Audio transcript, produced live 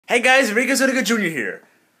Hey guys, Enrique Zuniga Jr. here,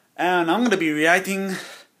 and I'm going to be reacting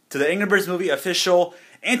to the Angry Birds movie official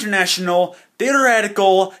international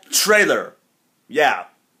theatrical trailer. Yeah,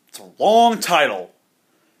 it's a long title.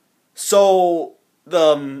 So,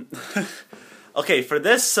 okay, for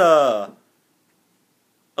this, okay,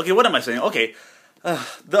 what am I saying? Okay,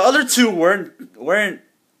 the other two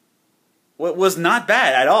was not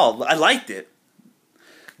bad at all. I liked it.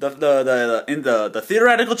 In the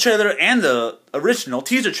theatrical trailer and the original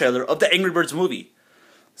teaser trailer of the Angry Birds movie.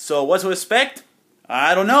 So what to expect?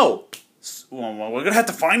 I don't know. We're gonna have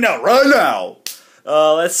to find out right now.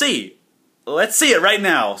 Let's see. Let's see it right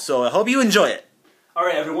now. So I hope you enjoy it.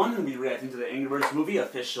 Alright everyone, we'll be reacting to the Angry Birds movie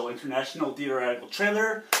official international theatrical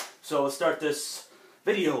trailer. So let's start this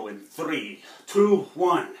video in 3, 2,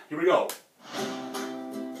 1. Here we go.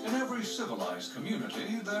 In every civilized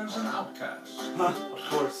community, there's an outcast. Huh, of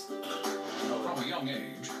course. From a young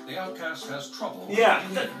age, the outcast has trouble. Yeah,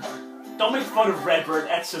 don't make fun of Redbird,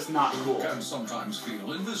 that's just not cool. Can sometimes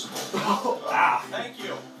feel invisible. Ah. Thank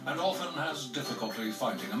you. And often has difficulty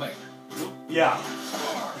finding a mate. Yeah.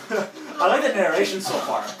 I like the narration so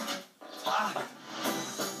far.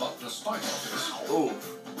 But despite all this, Ooh.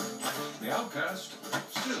 the outcast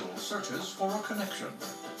still searches for a connection.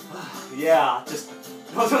 Yeah, just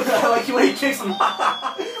I like when he kicks him.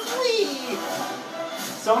 Whee!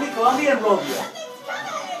 Sony, Columbia, and Rovio.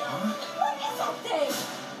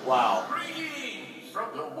 Wow. Greetings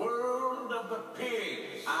from the world of the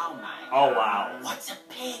pigs. Oh my. Oh wow. What's a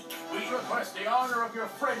pig? We request the honor of your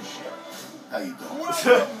friendship. How you doing?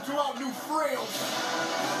 Welcome to our new friends.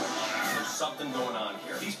 There's something going on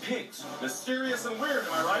here. These pigs, mysterious and weird,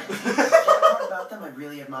 am I right? The part about them I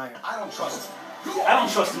really admire. I don't trust them. I don't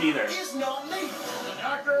trust him either. It's not me. The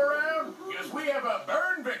doctor around? Because we have a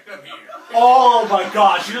burn victim here. Oh my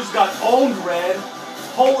gosh, you just got owned, Red.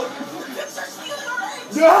 Holy.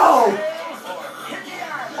 No!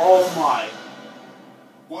 Oh my.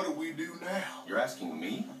 What do we do now? You're asking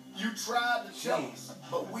me? You tried to tell us,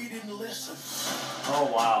 but we didn't listen.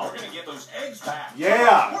 Oh wow. We're gonna get those eggs back.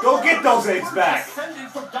 Yeah, go get those eggs We're back. descended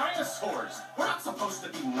from dinosaurs. We're not supposed to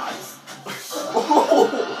be nice.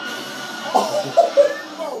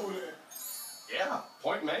 Yeah,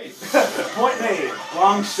 point made. Point made.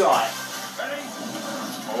 Long shot. Ready?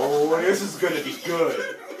 Oh, this is gonna be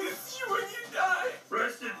good. It's you when you die.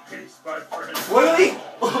 Rest in peace, my friend. Really?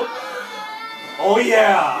 Oh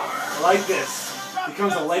yeah. I like this.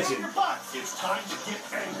 Becomes a legend. It's time to get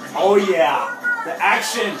angry. Oh yeah. The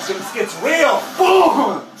action just gets real.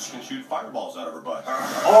 Boom! She can shoot fireballs out of her butt.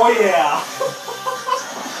 Oh yeah.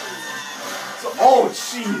 So, oh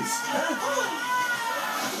jeez.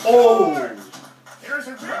 Oh. There's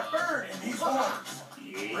a red bird in these arms.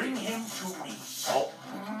 Bring him to me. Oh.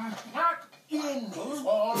 Not in these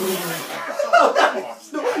arms.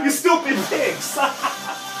 You stupid pigs.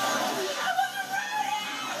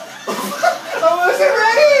 I wasn't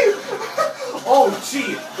ready! Oh,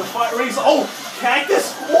 gee. The fire rings. Oh,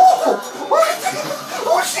 cactus? Oh! What?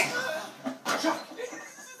 Oh, shit!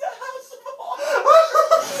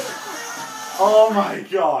 Oh my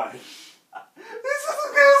gosh. This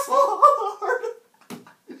is so hard.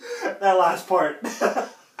 That last part.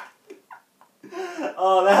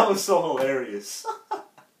 Oh, that was so hilarious.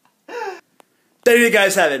 There you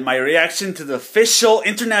guys have it, my reaction to the official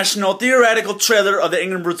international theatrical trailer of the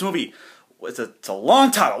Angry Birds movie. It's a long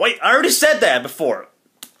title. Wait, I already said that before.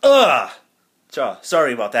 Ugh.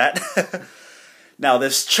 Sorry about that. Now,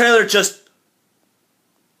 this trailer just...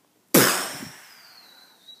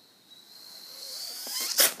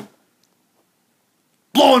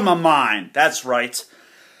 blowing my mind. That's right.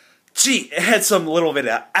 Gee, it had some little bit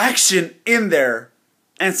of action in there.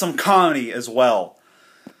 And some comedy as well.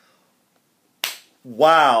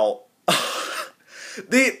 Wow.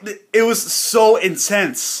 It was so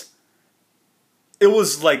intense. It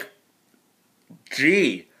was like,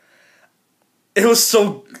 gee. It was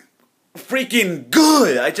so freaking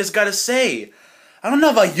good, I just gotta say. I don't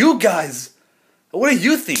know about you guys. What do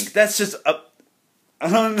you think? That's just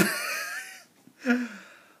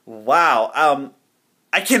wow.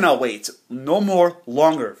 I cannot wait no more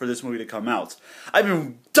longer for this movie to come out. I've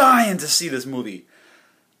been dying to see this movie.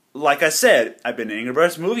 Like I said, I've been an Angry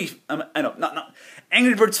Birds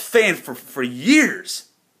Angry Birds fan for years.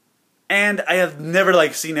 And I have never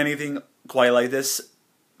seen anything quite like this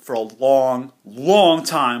for a long, long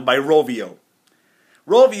time by Rovio.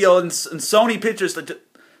 Rovio and Sony Pictures, I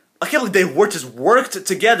can't believe they just worked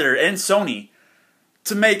together, and Sony,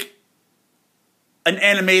 to make an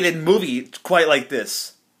animated movie quite like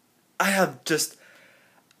this. I just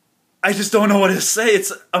don't know what to say.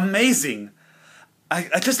 It's amazing.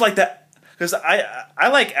 I just like that Because I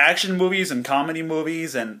like action movies and comedy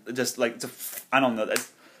movies and just like I don't know that.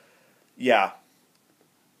 Yeah.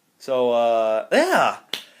 So yeah,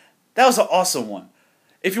 that was an awesome one.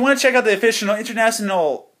 If you want to check out the official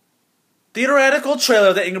international theatrical trailer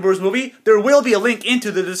of the Ingrid Burns movie, there will be a link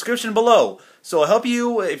into the description below. So I'll help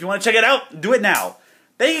you if you want to check it out. Do it now.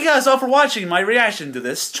 Thank you guys all for watching my reaction to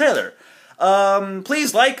this trailer.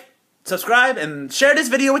 Please like, subscribe, and share this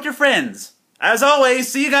video with your friends. As always,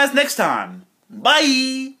 see you guys next time.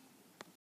 Bye!